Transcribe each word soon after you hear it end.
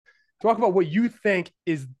Talk about what you think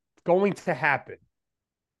is going to happen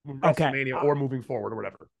in Okay. WrestleMania or moving forward or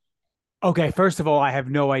whatever. Okay, first of all, I have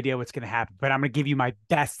no idea what's going to happen, but I'm going to give you my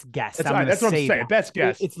best guess. That's I'm all right. going to That's what I'm say saying. that Best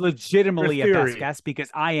guess. it's Your legitimately a best theory. guess because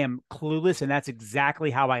I am clueless, and that's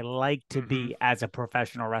exactly how I like to Mm-hmm. be as a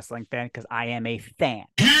professional wrestling fan because I am a fan.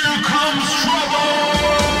 Here comes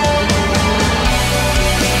trouble!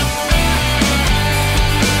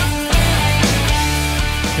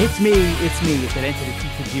 It's me. It's an Enter the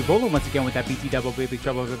TTG roller once again with that BT double big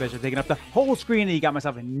trouble taking up the whole screen. And you got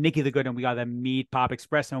myself and Nikki the Good, and we got the Meat Pop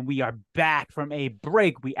Express, and we are back from a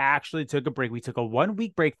break. We actually took a break. We took a 1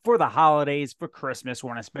 week break for the holidays, for Christmas. We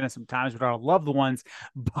want to spend some time with our loved ones.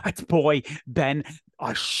 But boy, Ben,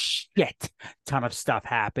 a shit ton of stuff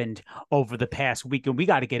happened over the past week, and we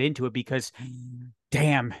got to get into it because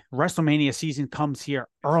damn, WrestleMania season comes here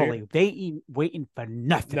early. They ain't waiting for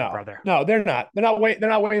nothing, No, brother. no, they're not. They're not waiting. They're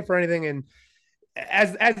not waiting for anything. And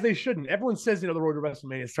as they shouldn't. Everyone says, the road to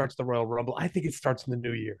WrestleMania starts the Royal Rumble. I think it starts in the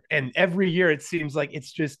new year. And every year it seems like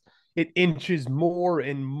it inches more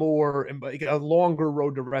and more and like a longer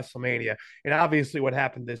road to WrestleMania. And obviously what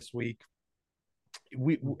happened this week,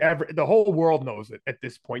 the whole world knows it at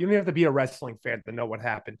this point. You don't have to be a wrestling fan to know what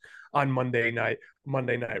happened on Monday Night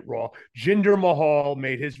Raw. Jinder Mahal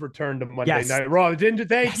made his return to Monday Yes. Night Raw. Jinder,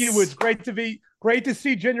 thank you. Yes. It's great to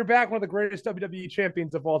see Jinder back, one of the greatest WWE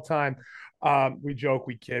champions of all time. We joke,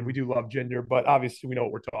 we kid, we do love Jinder, but obviously we know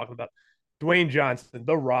what we're talking about. Dwayne Johnson,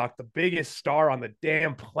 The Rock, the biggest star on the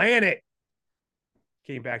damn planet,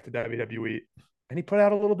 came back to WWE, and he put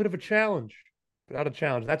out a little bit of a challenge. That's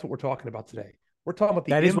what we're talking about today. We're talking about the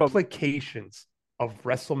That is what implications of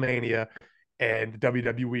WrestleMania and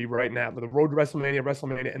WWE right now, the road to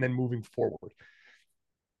WrestleMania, and then moving forward.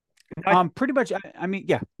 pretty much. I mean,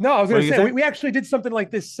 yeah. No, I was What are going to you say saying? we actually did something like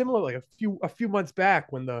this similar, like a few months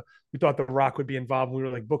back when we thought The Rock would be involved. We were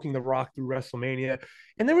like booking The Rock through WrestleMania,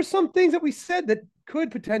 and there were some things that we said that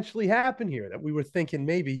could potentially happen here that we were thinking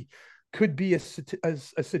maybe could be a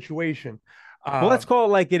situation. Well, let's Um, call it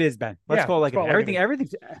like it is, Ben. Let's yeah, call it let's like it call is. it like it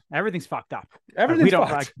is. Everyth's fucked up. We Everything's don't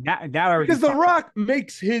like fucked. now. Because Everything's The fucked up. Rock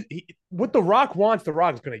makes what The Rock wants, The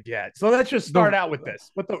Rock's going to get. So let's just The start out with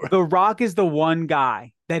this. The Rock is the one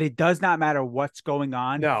guy that it does not matter what's going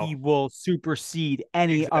on. He No, will supersede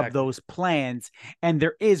any of exactly. those plans, and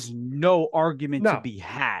there is no argument to No, be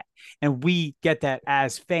had. And we get that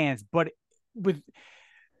as fans, but with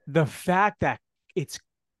the fact that it's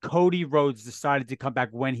Cody Rhodes decided to come back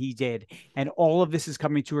when he did, and all of this is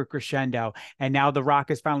coming to a crescendo, and now The Rock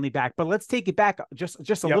is finally back. But let's take it back just a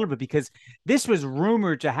yep. little bit because this was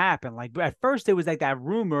rumored to happen. Like at first, it was like that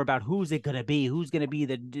rumor about who's it gonna be, who's gonna be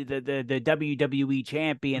the WWE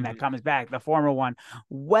champion that Mm-hmm. comes back, the former one.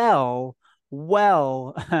 Well,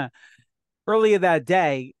 earlier that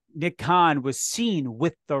day, Nick Khan was seen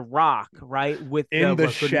with The Rock, right? With In the the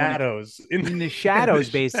what, Good Morning shadows. in the In the shadows, shadows.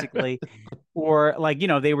 basically, or like,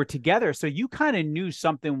 they were together. So you kind of knew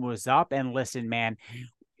something was up. And listen, man,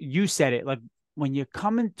 you said it like when you're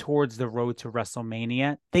coming towards the road to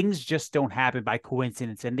WrestleMania, things just don't happen by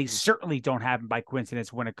coincidence. And they certainly don't happen by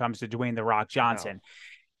coincidence when it comes to Dwayne The Rock No. Johnson.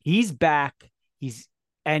 He's back.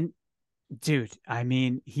 And dude, I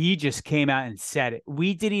mean, he just came out and said it.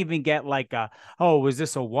 We didn't even get like was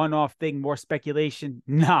this a one-off thing? More speculation?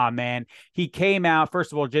 Nah, man. He came out.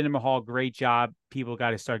 First of all, Jinder Mahal, great job. People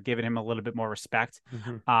got to start giving him a little bit more respect.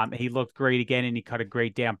 Mm-hmm. He looked great again, and he cut a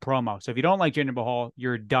great damn promo. So if you don't like Jinder Mahal,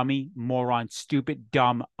 you're a dummy, moron, stupid,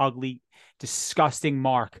 dumb, ugly, disgusting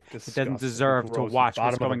mark that doesn't Disgusting. deserve to Gross. watch what's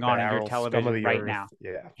Bottom of the going on in your barrel. Scum of television the right earth. now.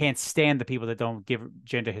 Yeah. Can't stand the people that don't give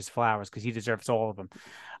Jinder his flowers because he deserves all of them.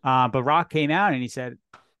 But Rock came out and he said,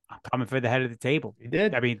 I'm coming for the head of the table. He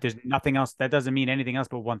did. I mean, there's nothing else. That doesn't mean anything else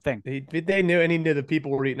but one thing. They knew, and he knew the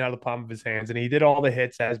people were eating out of the palm of his hands, and he did all the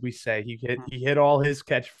hits, as we say. He hit all his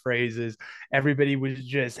catchphrases. Everybody was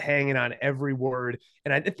just hanging on every word,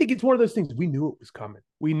 and I think it's one of those things. We knew it was coming.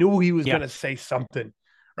 We knew he was going to say something,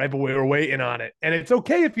 right? But we were waiting on it, and it's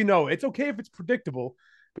okay if you know. It's okay if it's predictable,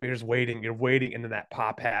 but you're just waiting. You're waiting, and then that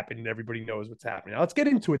pop happened, and everybody knows what's happening. Now let's get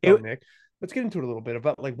into it, though, Nick. Let's get into it a little bit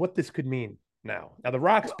about like what this could mean. Now, The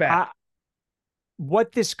Rock's back.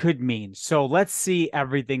 What this could mean. So let's see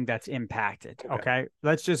everything that's impacted. Okay.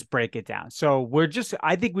 Let's just break it down. So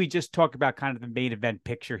I think we just talk about kind of the main event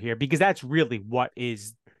picture here because that's really what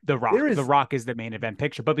is The Rock. The Rock is the main event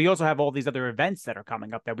picture, but we also have all these other events that are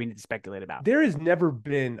coming up that we need to speculate about. There has never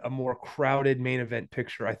been a more crowded main event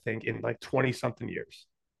picture, I think, in like 20 something years.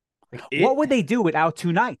 What would they do without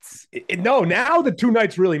two nights? No, now the two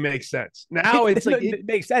nights really makes sense. Now it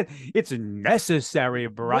makes sense. It's necessary,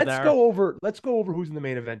 brother. Let's go over who's in the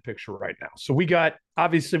main event picture right now. So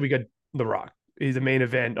obviously we got The Rock. is the main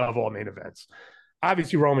event of all main events.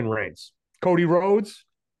 Obviously, Roman Reigns, Cody Rhodes,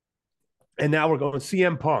 and now we're going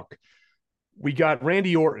CM Punk. We got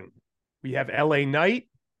Randy Orton. We have LA Knight.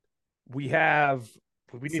 We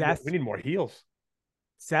need more heels.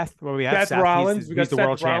 Seth, well, we have Seth Rollins. He's the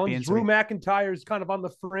world champion. Drew McIntyre is kind of on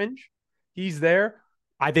the fringe. He's there.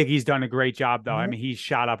 I think he's done a great job, though. I mean, he's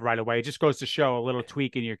shot up right away. It just goes to show a little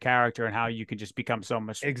tweak in your character and how you can just become so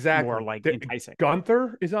much more like enticing.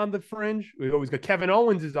 Gunther is on the fringe. We always got Kevin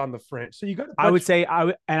Owens is on the fringe. So you got. I would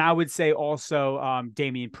say also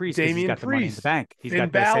Damian Priest. He's got the Money in the Bank. He's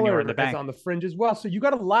got the Senior in the Bank on the fringe as well. So you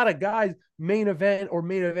got a lot of guys main event.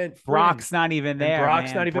 Fringe. Brock's not even there.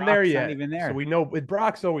 Brock's not even there yet. Not even there. So we know with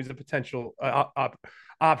Brock's always a potential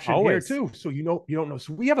option here too. So you don't know.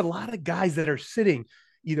 So we have a lot of guys that are sitting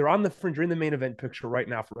either on the fringe or in the main event picture right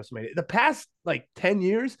now for WrestleMania. The past 10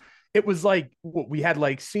 years, it was like we had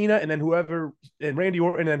Cena and then Randy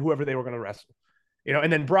Orton and then whoever they were going to wrestle,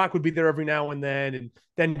 and then Brock would be there every now and then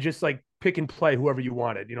just pick and play whoever you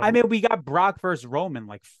wanted. I mean, we got Brock versus Roman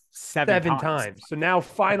seven times. So now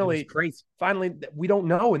finally we don't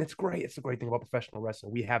know, and it's great. It's the great thing about professional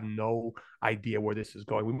wrestling. We have no idea where this is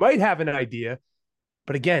going. We might have an idea.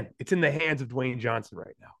 But again, it's in the hands of Dwayne Johnson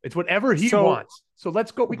right now. It's whatever he wants. So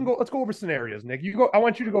let's go. Let's go over scenarios, Nick. You go. I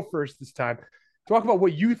want you to go first this time. Talk about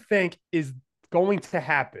what you think is going to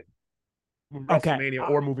happen with WrestleMania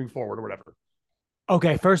or moving forward or whatever.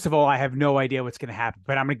 Okay, first of all, I have no idea what's going to happen,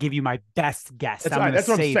 but I'm going to give you my best guess. That's what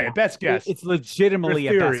I'm saying. Best guess. It's legitimately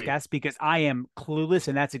a best guess because I am clueless,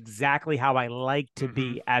 and that's exactly how I like to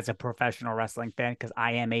be as a professional wrestling fan because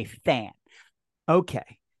I am a fan.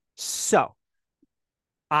 Okay, so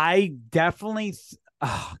I definitely,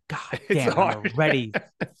 oh God damn, I'm already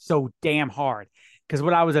so damn hard. Because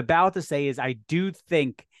what I was about to say is I do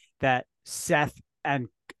think that Seth and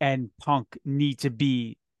Punk need to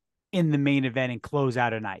be in the main event and close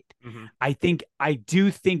out a night. I do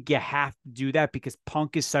think you have to do that because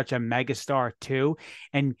Punk is such a megastar too.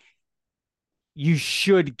 And you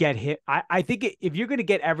should get hit. I think if you're going to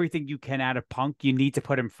get everything you can out of Punk, you need to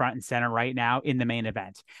put him front and center right now in the main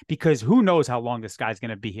event because who knows how long this guy's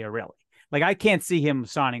going to be here, really. I can't see him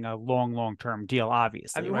signing a long-term deal,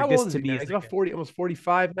 obviously. I mean, how old is he? He's about 40, almost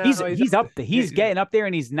 45 now. He's up there. He's getting up there,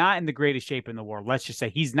 and he's not in the greatest shape in the world. Let's just say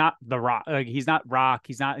he's not The Rock. He's not Rock.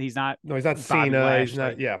 He's not. No, he's not Cena. He's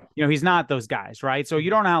not. Yeah. He's not those guys, right? So you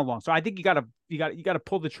don't know how long. So I think you got to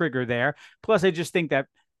pull the trigger there. Plus, I just think that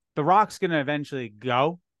The Rock's going to eventually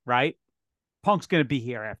go, right? Punk's going to be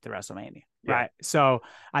here after WrestleMania, right? So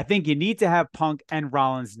I think you need to have Punk and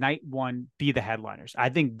Rollins night one be the headliners. I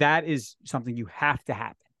think that is something you have to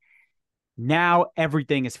happen. Now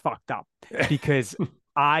everything is fucked up because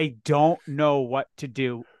I don't know what to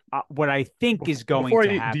do. What I think is going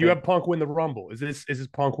to happen. Do you have Punk win the Rumble? Is this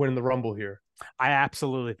Punk winning the Rumble here? I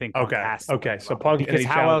absolutely think Punk has to win so Punk, because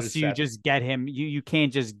how else do you just get him? You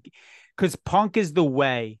can't just because Punk is the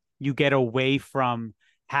way you get away from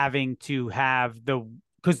having to have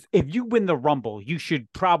because if you win the Rumble, you should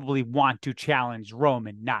probably want to challenge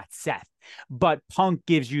Roman, not Seth. But Punk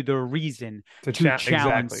gives you the reason to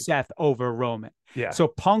challenge Seth over Roman. Yeah. So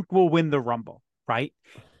Punk will win the Rumble, right?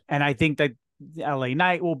 And I think that LA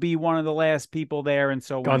Knight will be one of the last people there, and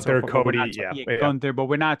so Gunther, Cody, Gunther, but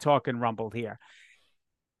we're not talking Rumble here.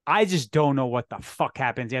 I just don't know what the fuck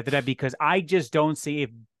happens after that because I just don't see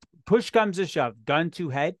if push comes to shove, gun to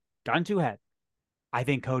head. I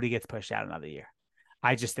think Cody gets pushed out another year.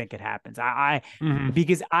 I just think it happens.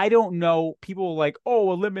 Because I don't know. People are like,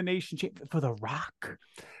 elimination for The Rock.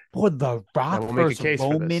 For The Rock versus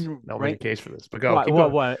Roman. I'll make a case for this. But go.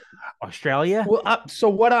 What? Australia? Well,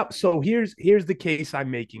 So here's the case I'm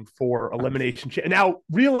making for elimination. Now,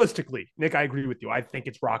 realistically, Nick, I agree with you. I think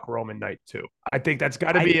it's Rock Roman night too. I think that's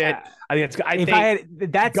got to be it. That's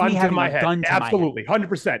me having a gun to absolutely,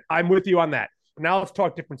 100%. I'm with you on that. Now let's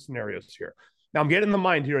talk different scenarios here. Now I'm getting the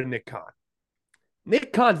mind here of Nick Khan.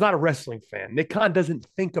 Nick Khan's not a wrestling fan. Nick Khan doesn't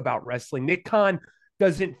think about wrestling. Nick Khan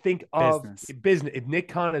doesn't think of business. Nick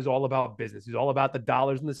Khan is all about business. He's all about the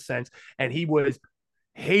dollars and the cents. And he was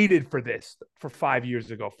hated for this for 4 years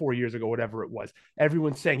ago, whatever it was.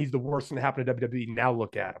 Everyone's saying he's the worst thing to happen to WWE. Now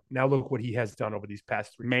look at him. Now look what he has done over these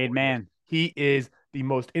past 3 years. Man. He is the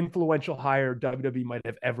most influential hire WWE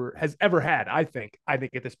has ever had, I think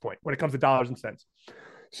at this point, when it comes to dollars and cents.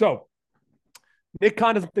 So Nick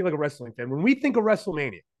Khan doesn't think like a wrestling fan. When we think of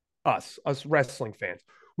WrestleMania, us wrestling fans,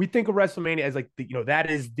 we think of WrestleMania as that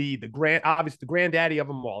is the granddaddy of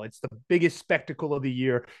them all. It's the biggest spectacle of the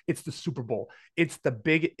year. It's the Super Bowl. It's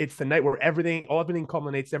the night where everything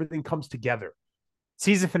culminates, everything comes together.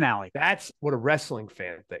 Season finale. That's what a wrestling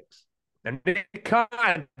fan thinks. And Nick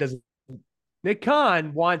Khan doesn't Nick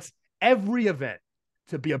Khan wants every event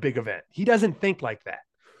to be a big event. He doesn't think like that.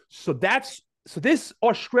 So this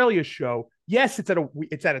Australia show. Yes, it's at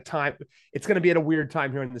a time. It's going to be at a weird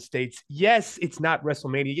time here in the States. Yes, it's not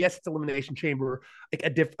WrestleMania. Yes, it's Elimination Chamber, like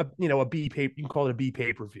a B pay. You can call it a B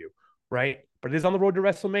pay per view, right? But it is on the road to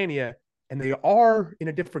WrestleMania, and they are in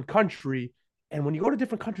a different country. And when you go to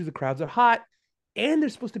different countries, the crowds are hot, and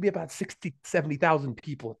there's supposed to be about 60, 70,000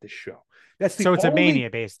 people at this show. That's the So it's a only, mania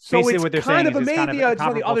based. so Basically, it's what they're kind saying of is a it's kind of mania. It's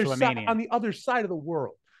on the comparable other to a side, mania. on the other side of the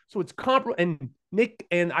world. So it's comparable. And Nick,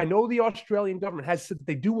 and I know the Australian government has said that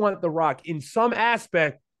they do want The Rock in some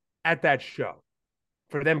aspect at that show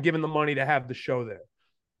for them giving the money to have the show there.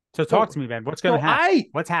 So talk to me, Ben. What's going to So happen?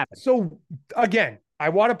 What's happening? So again, I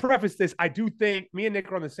want to preface this. I do think me and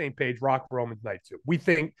Nick are on the same page. Rock Roman's night too. We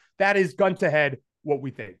think that is gun to head what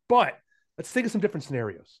we think. But let's think of some different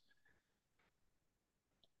scenarios.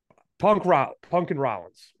 Punk and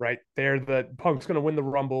Rollins, right? They're the Punk's going to win the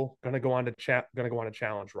Rumble, going to go on to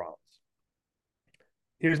challenge Rollins.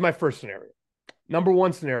 Here's my first scenario. Number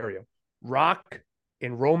one scenario: Rock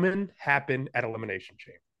and Roman happen at Elimination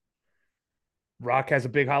Chamber. Rock has a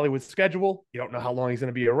big Hollywood schedule. You don't know how long he's going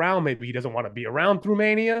to be around. Maybe he doesn't want to be around through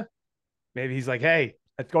Mania. Maybe he's like, hey,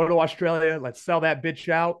 let's go to Australia. Let's sell that bitch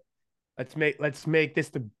out. Let's make this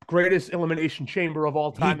the greatest Elimination Chamber of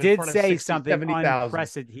all time. He did say something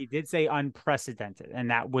unprecedented. He did say unprecedented,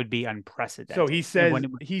 and that would be unprecedented. So he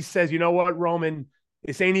says, you know what, Roman,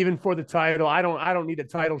 this ain't even for the title. I don't need a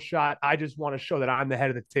title shot. I just want to show that I'm the head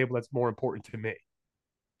of the table. That's more important to me.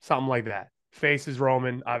 Something like that. Faces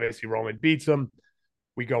Roman. Obviously, Roman beats him.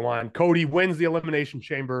 We go on. Cody wins the Elimination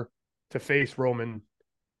Chamber to face Roman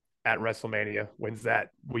at WrestleMania. Wins that.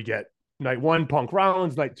 We get night one, Punk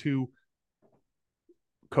Rollins. Night two,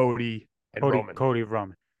 Cody Roman. Cody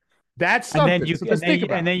Roman. That's something.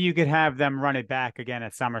 And then you could have them run it back again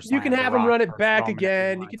at SummerSlam. You can have them run it back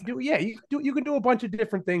again. You can do a bunch of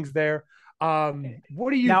different things there. What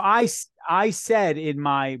do you now? I said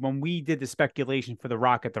when we did the speculation for The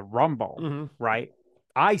Rock at the Rumble, right?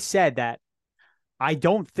 I said that I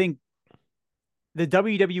don't think the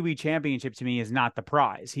WWE Championship to me is not the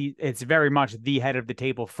prize. It's very much the head of the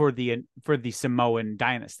table for the Samoan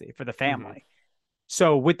dynasty, for the family.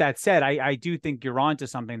 So with that said, I do think you're onto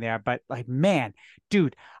something there. But like, man,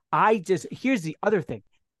 dude, here's the other thing.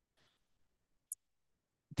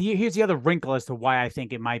 Here's the other wrinkle as to why I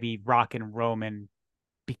think it might be Rock and Roman,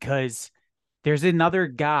 because there's another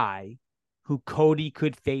guy who Cody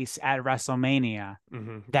could face at WrestleMania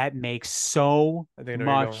that makes so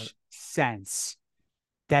much sense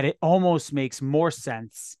that it almost makes more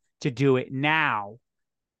sense to do it now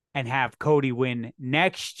and have Cody win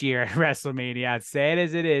next year at WrestleMania. As sad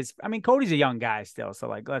as it is, I mean, Cody's a young guy still, so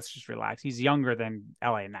like, let's just relax. He's younger than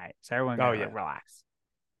LA Knight, so everyone relax.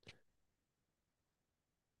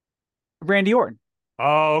 Randy Orton.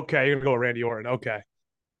 Oh, okay. You're gonna go with Randy Orton. Okay.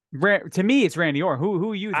 To me, it's Randy Orton.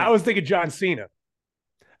 Who are you thinking? I was thinking John Cena.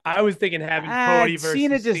 I was thinking having Cody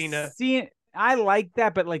versus Cena. I like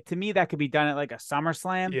that, but like, to me, that could be done at like a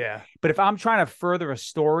SummerSlam. Yeah. But if I'm trying to further a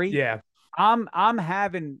story, I'm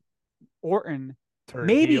having Orton.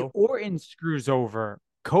 Maybe heel. Orton screws over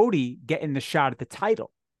Cody getting the shot at the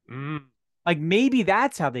title. Like, maybe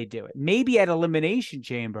that's how they do it. Maybe at Elimination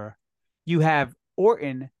Chamber, you have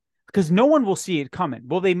Orton, because no one will see it coming.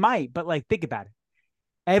 Well, they might, but like, think about it.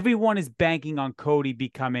 Everyone is banking on Cody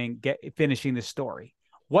finishing the story.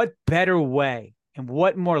 What better way and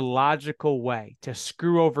what more logical way to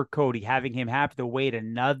screw over Cody, having him have to wait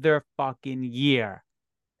another fucking year,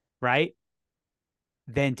 right?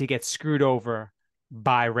 Than to get screwed over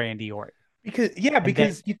by Randy Orton.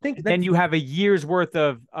 Because you think then you have a year's worth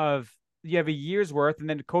and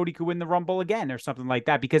then Cody could win the Rumble again or something like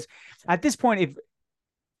that. Because at this point,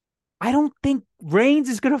 I don't think Reigns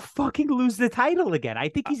is going to fucking lose the title again. I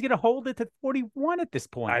think he's going to hold it to 41 at this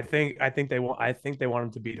point. I think they want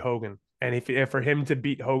him to beat Hogan. And if for him to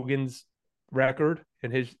beat Hogan's record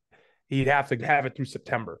he'd have to have it through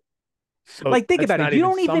September. So like, think about it. You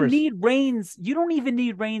don't even need Reigns. You don't even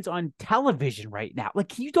need Reigns on television right now.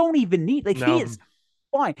 Like, you don't even need, he is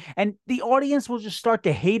fine. And the audience will just start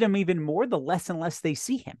to hate him even more the less and less they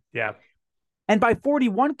see him. Yeah. And by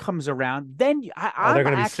 41 comes around, then I'm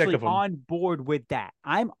actually on board with that.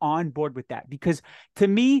 I'm on board with that, because to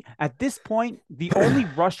me, at this point, the only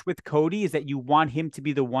rush with Cody is that you want him to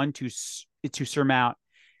be the one to surmount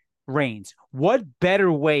Reigns. What better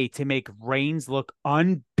way to make Reigns look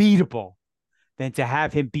unbeatable than to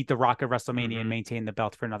have him beat The Rock at WrestleMania and maintain the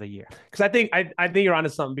belt for another year? Because I think you're onto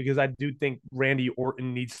something, because I do think Randy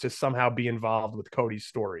Orton needs to somehow be involved with Cody's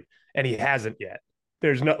story, and he hasn't yet.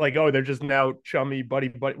 There's not like, oh, they're just now chummy buddy.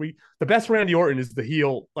 The best Randy Orton is the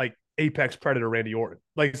heel, like apex predator Randy Orton.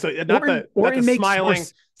 Like, so not the Orton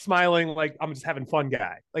makes smiling like I'm just having fun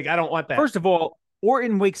guy. Like, I don't want that. First of all,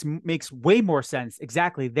 Orton makes way more sense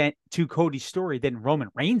exactly than to Cody's story than Roman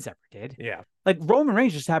Reigns ever did. Yeah. Like Roman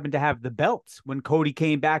Reigns just happened to have the belts when Cody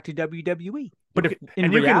came back to WWE. But if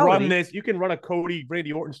in you reality, you can run a Cody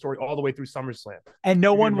Randy Orton story all the way through SummerSlam, and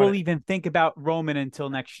no one will even think about Roman until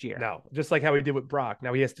next year. No, just like how he did with Brock.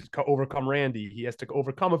 Now he has to overcome Randy. He has to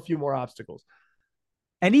overcome a few more obstacles.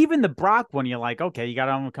 And even the Brock one, you're like, okay, you got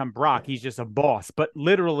to overcome Brock. He's just a boss, but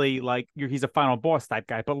literally, like he's a final boss type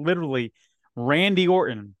guy. But literally, Randy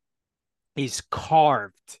Orton is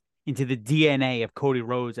carved into the DNA of Cody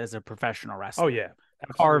Rhodes as a professional wrestler. Oh yeah.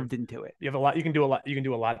 Absolutely. Carved into it. You have a lot. You can do a lot. You can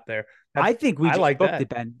do a lot there. I think we just booked it,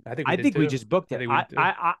 Ben. I think we just booked it.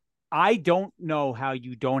 I don't know how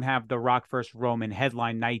you don't have The Rock versus Roman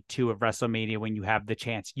headline night 2 of WrestleMania when you have the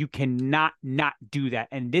chance. You cannot not do that.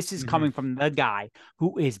 And this is coming from the guy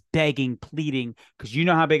who is begging, pleading, because you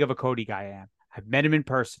know how big of a Cody guy I am. I've met him in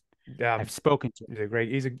person. Yeah, I've spoken to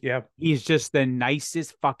him. He's just the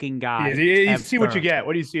nicest fucking guy. You see what you get.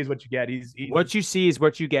 What you see is what you get. What you see is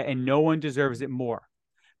what you get, and no one deserves it more.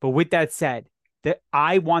 But with that said, that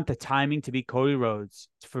I want the timing to be Cody Rhodes,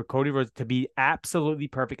 for Cody Rhodes to be absolutely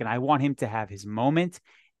perfect, and I want him to have his moment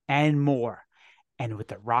and more. And with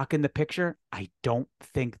The Rock in the picture, I don't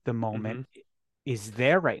think the moment is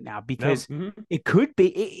there right now, because it could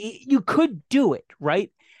be. You could do it,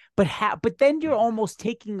 right? But then you're almost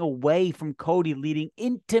taking away from Cody leading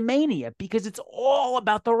into Mania, because it's all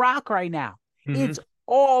about The Rock right now. It's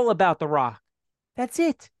all about The Rock. That's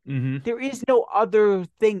it. There is no other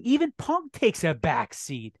thing. Even Punk takes a back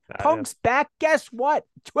seat. Punk's back. Guess what?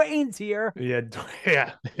 Dwayne's here. Yeah.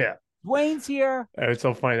 Dwayne's here. It's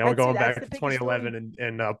so funny. Now we're going back to 2011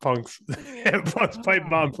 and Punk's pipe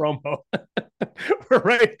bomb promo. We're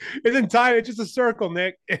right. It's in time. It's just a circle,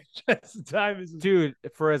 Nick. It's just time is dude.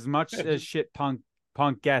 For as much as shit Punk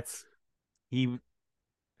gets, the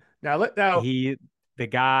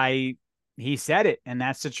guy said it, and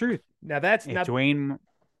that's the truth. Now that's if Dwayne.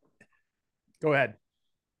 Go ahead.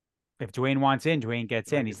 If Dwayne wants in, Dwayne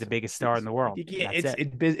gets in. He's the biggest star in the world.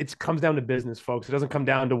 It comes down to business, folks. It doesn't come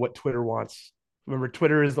down to what Twitter wants. Remember,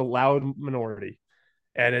 Twitter is the loud minority,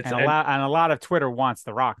 and a lot of Twitter wants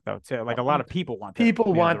The Rock though too. Like a lot of people want.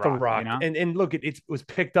 People want The Rock, you know? and look, it was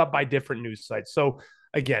picked up by different news sites. So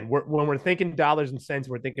again, when we're thinking dollars and cents,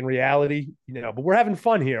 we're thinking reality, but we're having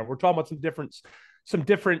fun here. We're talking about some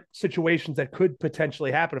different situations that could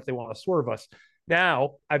potentially happen if they want to swerve us.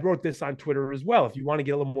 Now, I wrote this on Twitter as well. If you want to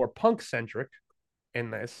get a little more Punk centric in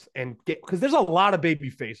this, and because there's a lot of baby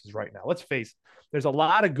faces right now. Let's face it, there's a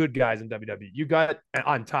lot of good guys in WWE. You got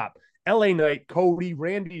on top LA Knight, Cody,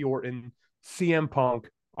 Randy Orton, CM Punk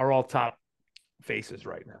are all top faces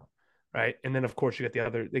right now, right? And then of course you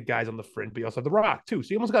got the guys on the fringe, but you also have The Rock too. So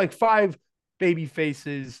you almost got like 5 baby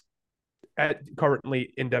faces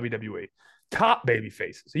currently in WWE. Top baby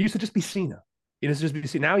faces. It used to just be Cena. It used to just be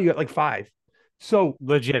Cena. Now you got like 5. So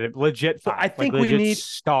legit. So I think like we need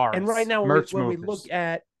stars. And right now, when we look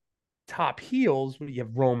at top heels, you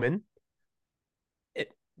have Roman.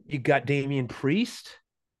 You got Damian Priest.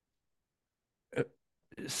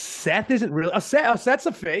 Seth isn't really Seth's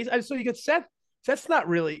a face. So you get Seth. Seth's not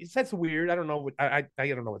really. Seth's weird. I don't know what I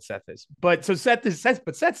don't know what Seth is. But so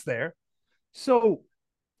Seth's there. So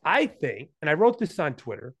I think, and I wrote this on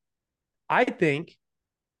Twitter, I think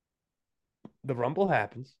the Rumble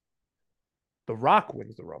happens. The Rock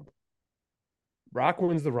wins the Rumble.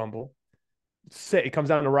 It comes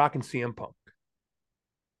down to Rock and CM Punk.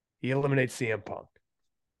 He eliminates CM Punk.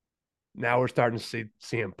 Now we're starting to see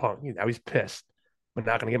CM Punk. Now he's pissed. I'm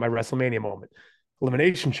not going to get my WrestleMania moment.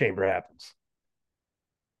 Elimination Chamber happens.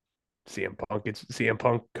 CM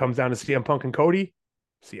Punk comes down to CM Punk and Cody.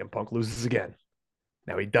 CM Punk loses again.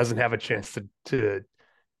 Now he doesn't have a chance to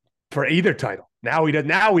for either title. Now we don't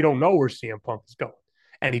know where CM Punk is going.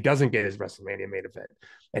 And he doesn't get his WrestleMania main event.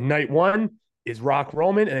 And night 1 is Rock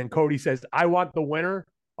Roman. And then Cody says, I want the winner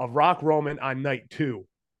of Rock Roman on night 2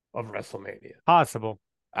 of WrestleMania. Possible.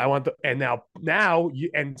 I want so now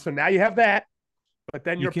you have that, but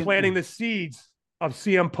then you're planting the seeds of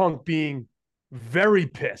CM Punk being very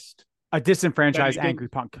pissed. A disenfranchised, angry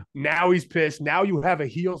Punk. Now he's pissed. Now you have a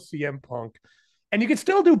heel CM Punk. And you can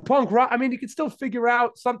still do Punk Rock. I mean, you can still figure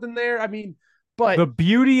out something there. I mean, but the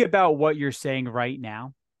beauty about what you're saying right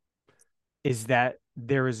now is that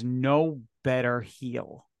there is no better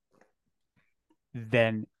heel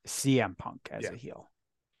than CM Punk as a heel.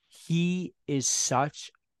 He is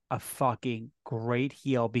such a fucking great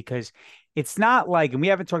heel because it's not like, and we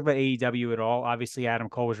haven't talked about AEW at all. Obviously, Adam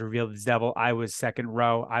Cole was revealed as Devil. I was second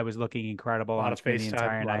row. I was looking incredible A lot on of screen the FaceTime,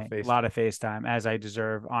 entire a lot of night. A FaceTime. lot of FaceTime, as I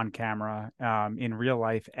deserve on camera, in real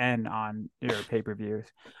life and on your pay-per-views.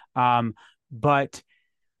 But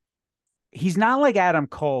he's not like Adam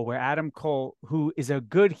Cole, where Adam Cole, who is a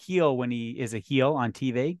good heel when he is a heel on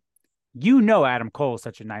TV, Adam Cole is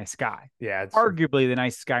such a nice guy. Yeah, it's Arguably the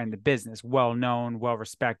nicest guy in the business, well known, well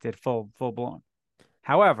respected, full blown.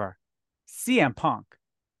 However, CM Punk,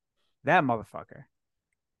 that motherfucker,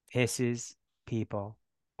 pisses people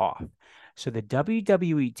off. So the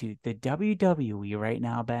WWE to the WWE right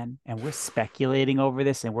now, Ben, and we're speculating over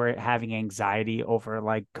this and we're having anxiety over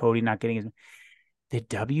like Cody not getting his. The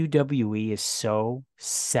WWE is so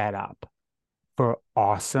set up for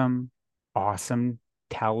awesome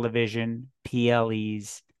television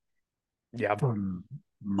PLEs yeah. for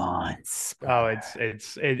months. Oh, Brother. it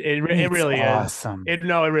It's really is. awesome. It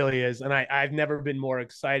really is. And I've never been more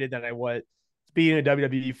excited than I was being a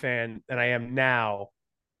WWE fan than I am now.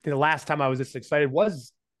 The last time I was this excited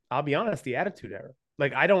was, I'll be honest, the Attitude Era.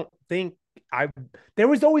 Like I don't think I there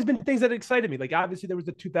was always been things that excited me. Like obviously there was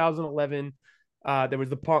the 2011, there was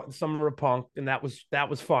the Summer of Punk, and that was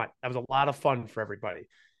fun. That was a lot of fun for everybody.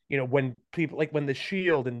 When people like when the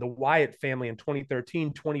Shield and the Wyatt family in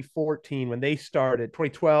 2013, 2014, when they started,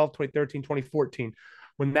 2012, 2013, 2014,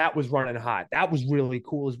 when that was running hot, that was really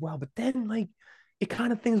cool as well. But then like it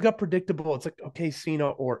kind of things got predictable. It's like, okay, Cena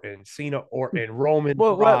Orton, Roman,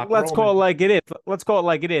 Well, Rock, let's call it Roman. like it is. Let's call it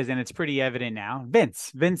like it is, and it's pretty evident now. Yeah.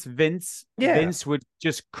 Vince would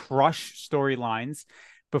just crush storylines He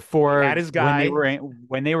before had his guy.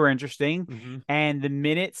 when they were interesting, Mm-hmm. and the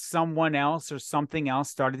minute someone else or something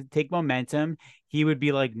else started to take momentum, he would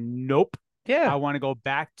be like, "Nope, I Yeah. want to go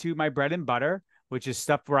back to my bread and butter, which is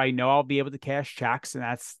stuff where I know I'll be able to cash checks, and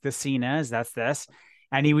that's the Cena's, that's this."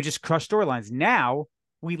 And he would just crush storylines. Now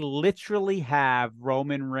we literally have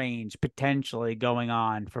Roman Reigns potentially going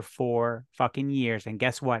on for 4 fucking years. And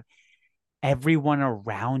guess what? Everyone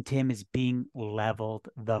around him is being leveled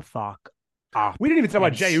the fuck up. We didn't even talk about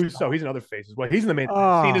And Jey Uso. He's another face as well. He's in the main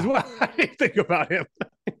scene as well. I didn't think about him.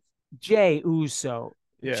 Jey Uso,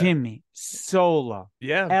 Yeah. Jimmy, Solo,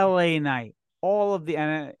 Yeah. LA Knight, all of the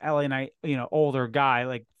LA Knight, older guy,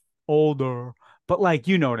 like older, but like,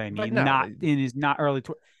 you know what I But mean? no, Not in his not early,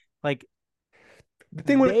 like the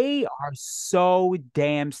thing with they are so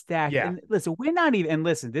damn stacked. yeah. And listen, we're not even, and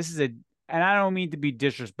listen, and I don't mean to be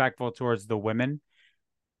disrespectful towards the women.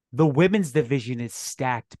 The women's division is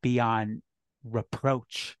stacked beyond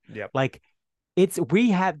reproach. Yep. Like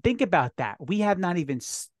think about that. We have not even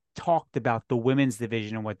talked about the women's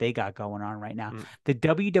division and what they got going on right now. The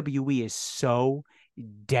WWE is so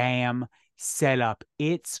damn set up.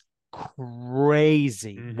 It's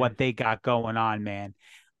crazy what they got going on, man.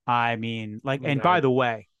 I mean, like, and by the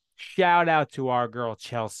way, shout out to our girl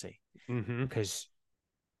Chelsea, because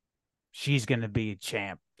she's gonna be a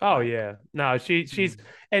champ. Oh yeah, no, she's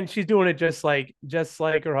and she's doing it just like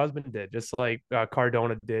her husband did, just like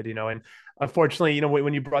Cardona did, And unfortunately,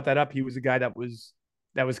 when you brought that up, he was a guy that was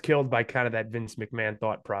killed by kind of that Vince McMahon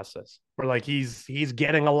thought process, where like he's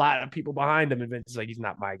getting a lot of people behind him, and Vince is like, he's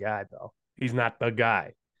not my guy though. He's not the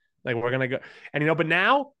guy. Like we're gonna go, and but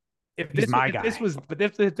now. If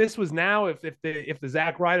this was now, if the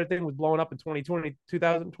Zack Ryder thing was blowing up in 2020,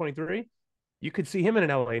 2023, you could see him in an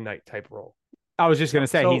LA Knight type role. I was just gonna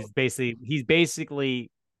say So- he's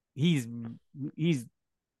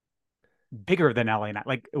bigger than LA Knight.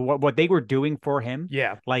 Like what they were doing for him.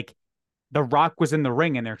 Yeah. Like The Rock was in the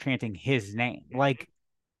ring and they're chanting his name. Like,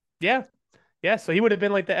 yeah. So he would have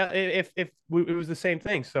been like that if it was the same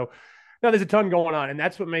thing. So no, there's a ton going on, and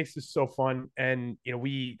that's what makes this so fun. And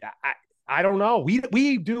I don't know. We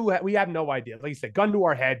have no idea. Like you said, gun to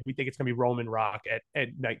our head, we think it's gonna be Roman Rock at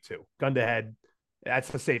night 2. Gun to head, that's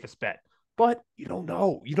the safest bet. But you don't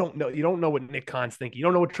know. You don't know what Nick Khan's thinking. You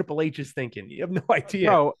don't know what Triple H is thinking. You have no idea.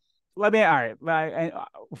 Bro, all right.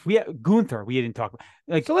 Gunther, we didn't talk about.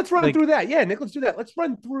 Like, so let's run through that. Yeah, Nick, let's do that. Let's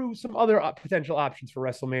run through some other potential options for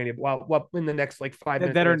WrestleMania. While in the next like 5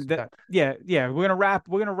 minutes. Yeah. We're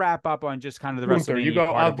gonna wrap up on just kind of the Gunther, WrestleMania. You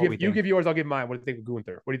go. You give yours. I'll give mine. What do you think of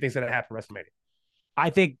Gunther? What do you think's gonna happen at WrestleMania? I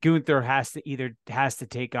think Gunther has to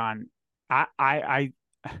take on.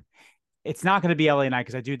 It's not going to be LA Knight,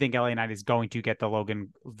 because I do think LA Knight is going to get the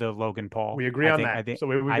Logan Paul. We agree on that. I think, so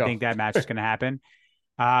we I think that match is going to happen.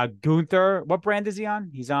 Gunther, what brand is he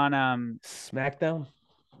on? He's on SmackDown.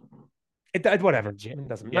 Whatever. It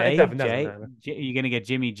doesn't matter. You're going to get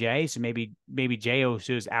Jimmy J, so maybe Jey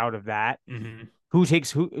Uso's out of that. Mm-hmm. Who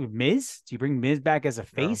takes who? Miz? Do you bring Miz back as a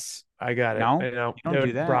face? No, I got it. No, you don't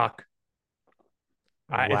do that. Brock.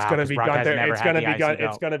 It's Wow, gonna because be Brock has Gunther. never It's had gonna the be Gun. IC It's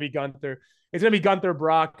belt. gonna be Gunther. It's gonna be Gunther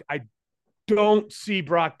Brock. I don't see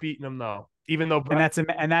Brock beating him though. Even though And Brock,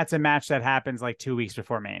 that's a match that happens like 2 weeks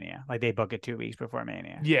before Mania. Like they book it 2 weeks before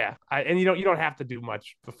Mania. yeah, and you don't have to do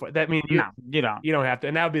much before that. I mean, No, you don't. you don't have to,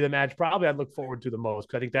 and that would be the match probably I'd look forward to the most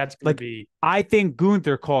because I think that's gonna Like be. I think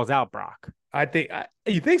Gunther calls out Brock.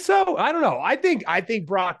 You think so? I don't know. I think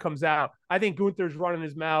Brock comes out. I think Gunther's running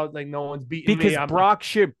his mouth like no one's beating me. Because Brock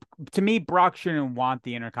should, to me, Brock shouldn't want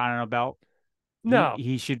the Intercontinental belt. No,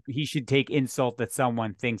 He should take insult that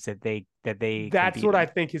someone thinks that they can that's beat what I him.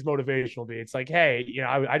 think his motivation will be. It's like, hey,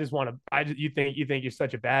 I just want to. You think you're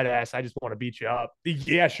such a badass. I just want to beat you up.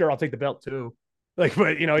 Yeah, sure, I'll take the belt too. Like,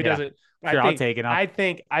 but he Yeah, doesn't. sure, I'll take it. I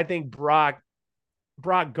think Brock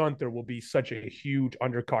Gunther will be such a huge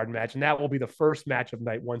undercard match, and that will be the first match of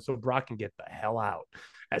night one, so Brock can get the hell out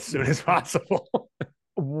as soon as possible.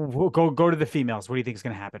 We'll go to the females. What do you think is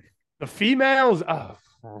going to happen? The females,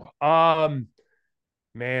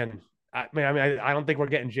 man, I don't think we're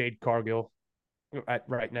getting Jade Cargill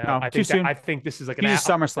right now. No, too soon. I think this is like She's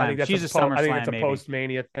a SummerSlam. She's a SummerSlam. I think it's a maybe. post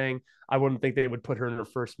Mania thing. I wouldn't think they would put her in her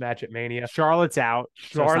first match at Mania. Charlotte's out.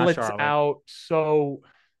 Charlotte's Charlotte. out. So,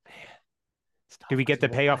 man, Do we get the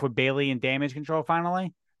payoff with Bailey and Damage Control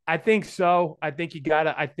finally? I think so. I think you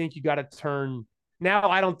gotta turn. Now,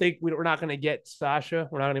 I don't think we're not going to get Sasha.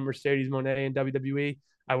 We're not going to Mercedes Moné in WWE.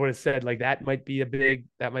 I would have said like that might be the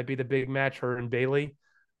big match, her and Bailey,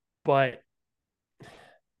 but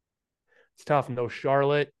it's tough. No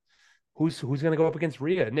Charlotte. Who's going to go up against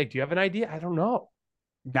Rhea? Nick, do you have an idea? I don't know.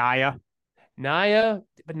 Nia.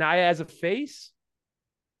 But Nia as a face.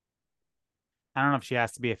 I don't know if she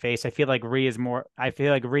has to be a face. I feel like Rhea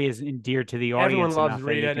is endeared to the audience. Everyone loves enough that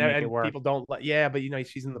Rhea, you can make it and work. people don't like. Yeah, but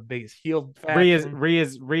she's in the biggest heel faction.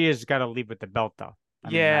 Rhea's got to leave with the belt though. I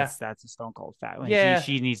mean, that's a Stone Cold fact. Like, Yeah.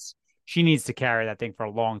 she needs to carry that thing for a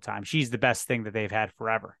long time. She's the best thing that they've had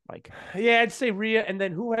forever. Like, yeah, I'd say Rhea, and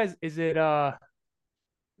then who has? Is it? And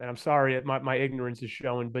I'm sorry, my ignorance is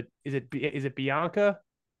showing, but is it Bianca?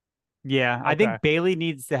 yeah, Okay. I think Bailey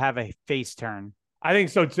needs to have a face turn. I think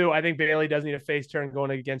so too. I think Bailey does need a face turn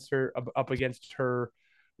going against her up against her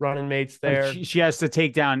running mates there. Like she has to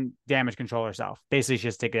take down Damage Control herself. Basically, she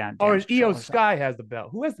has to take down. Or Damage Control Io herself. Sky has the belt.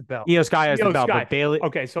 Who has the belt? Io Sky has Io the belt, Sky. but Bailey.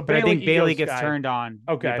 Okay, so But I think Bailey Io gets Sky. turned on.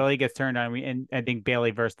 Okay. Bailey gets turned on. And I think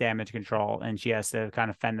Bailey versus Damage Control, and she has to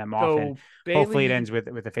kind of fend them off. So And Bailey, hopefully, it ends with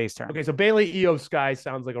a face turn. Okay, so Bailey Io Sky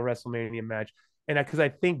sounds like a WrestleMania match, and because I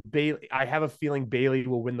think I have a feeling Bailey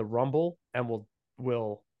will win the Rumble and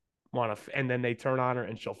will want to, and then they turn on her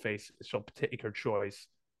and she'll take her choice.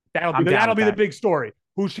 That'll be the big story.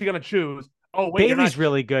 Who's she gonna choose? Oh, wait, Bailey's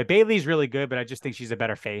really good. Bailey's really good, but I just think she's a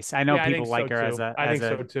better face. I know Yeah, I people think like so her too. as a. I think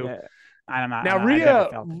as a, so too. I'm not. Now I've never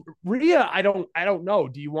felt it. Rhea, I don't know.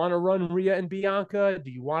 Do you want to run Rhea and Bianca? Do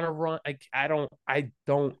you want to run? I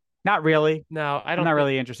don't. Not really. No, I I'm don't. not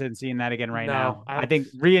really interested in seeing that again right No, now. I I think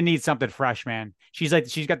Rhea needs something fresh, man. She's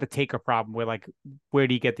got the Taker problem where like, where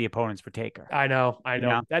do you get the opponents for Taker? I know. You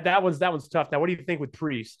know? That one's tough. Now, what do you think with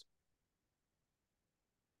Priest?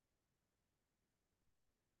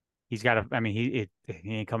 He's got to. I mean, he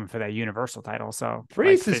ain't coming for that Universal title, so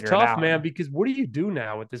Priest like, is figure it tough, out. man, because what do you do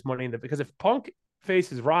now with this money because if Punk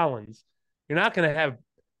faces Rollins, you're not going to have.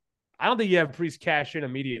 I don't think you have Priest cash in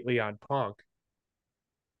immediately on Punk.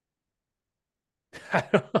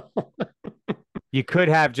 You could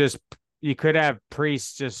have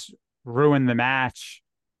Priest just ruin the match,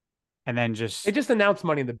 and then They just announced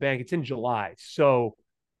Money in the Bank. It's in July, so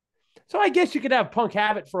I guess you could have Punk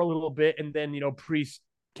have it for a little bit, and then Priest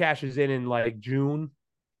cashes in like June,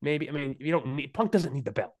 maybe. I mean, Punk doesn't need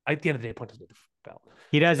the belt. At the end of the day, Punk doesn't need the belt.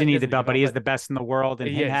 He doesn't need the belt, but he is the best in the world, and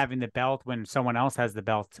He him is. having the belt when someone else has the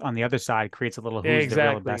belt on the other side creates a little who's the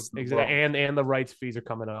real best in the world. And the rights fees are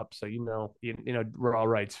coming up, so we're all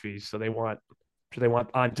rights fees, so they want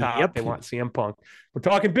on top. Yep. They want CM Punk. We're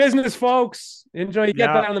talking business, folks. Enjoy. Get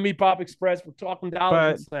Yeah. that on the Meat Pop Express. We're talking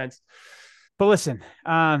dollars and cents. But listen,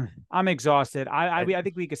 I'm exhausted. I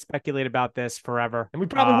think we could speculate about this forever, And we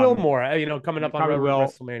probably will more. Coming up on probably will.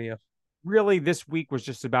 WrestleMania. Really, this week was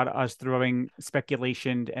just about us throwing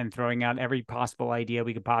speculation and throwing out every possible idea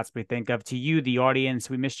we could possibly think of. To you, the audience,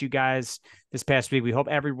 we missed you guys this past week. We hope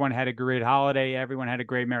everyone had a great holiday. Everyone had a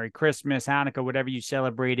great Merry Christmas, Hanukkah, whatever you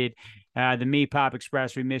celebrated. The Meat Pop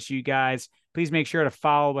Express, we miss you guys. Please make sure to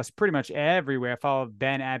follow us pretty much everywhere. Follow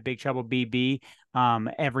Ben at Big Trouble BB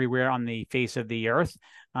everywhere on the face of the earth.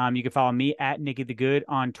 You can follow me at Nicky the Good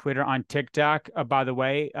on Twitter, on TikTok. By the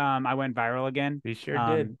way, I went viral again. We sure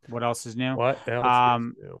did. What else is new? What else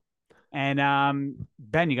is new? And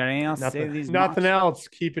Ben, you got anything else to say to these Nothing marks? else.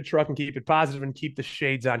 Keep it trucking, keep it positive, and keep the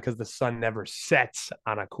shades on because the sun never sets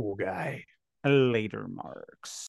on a cool guy. Later, marks.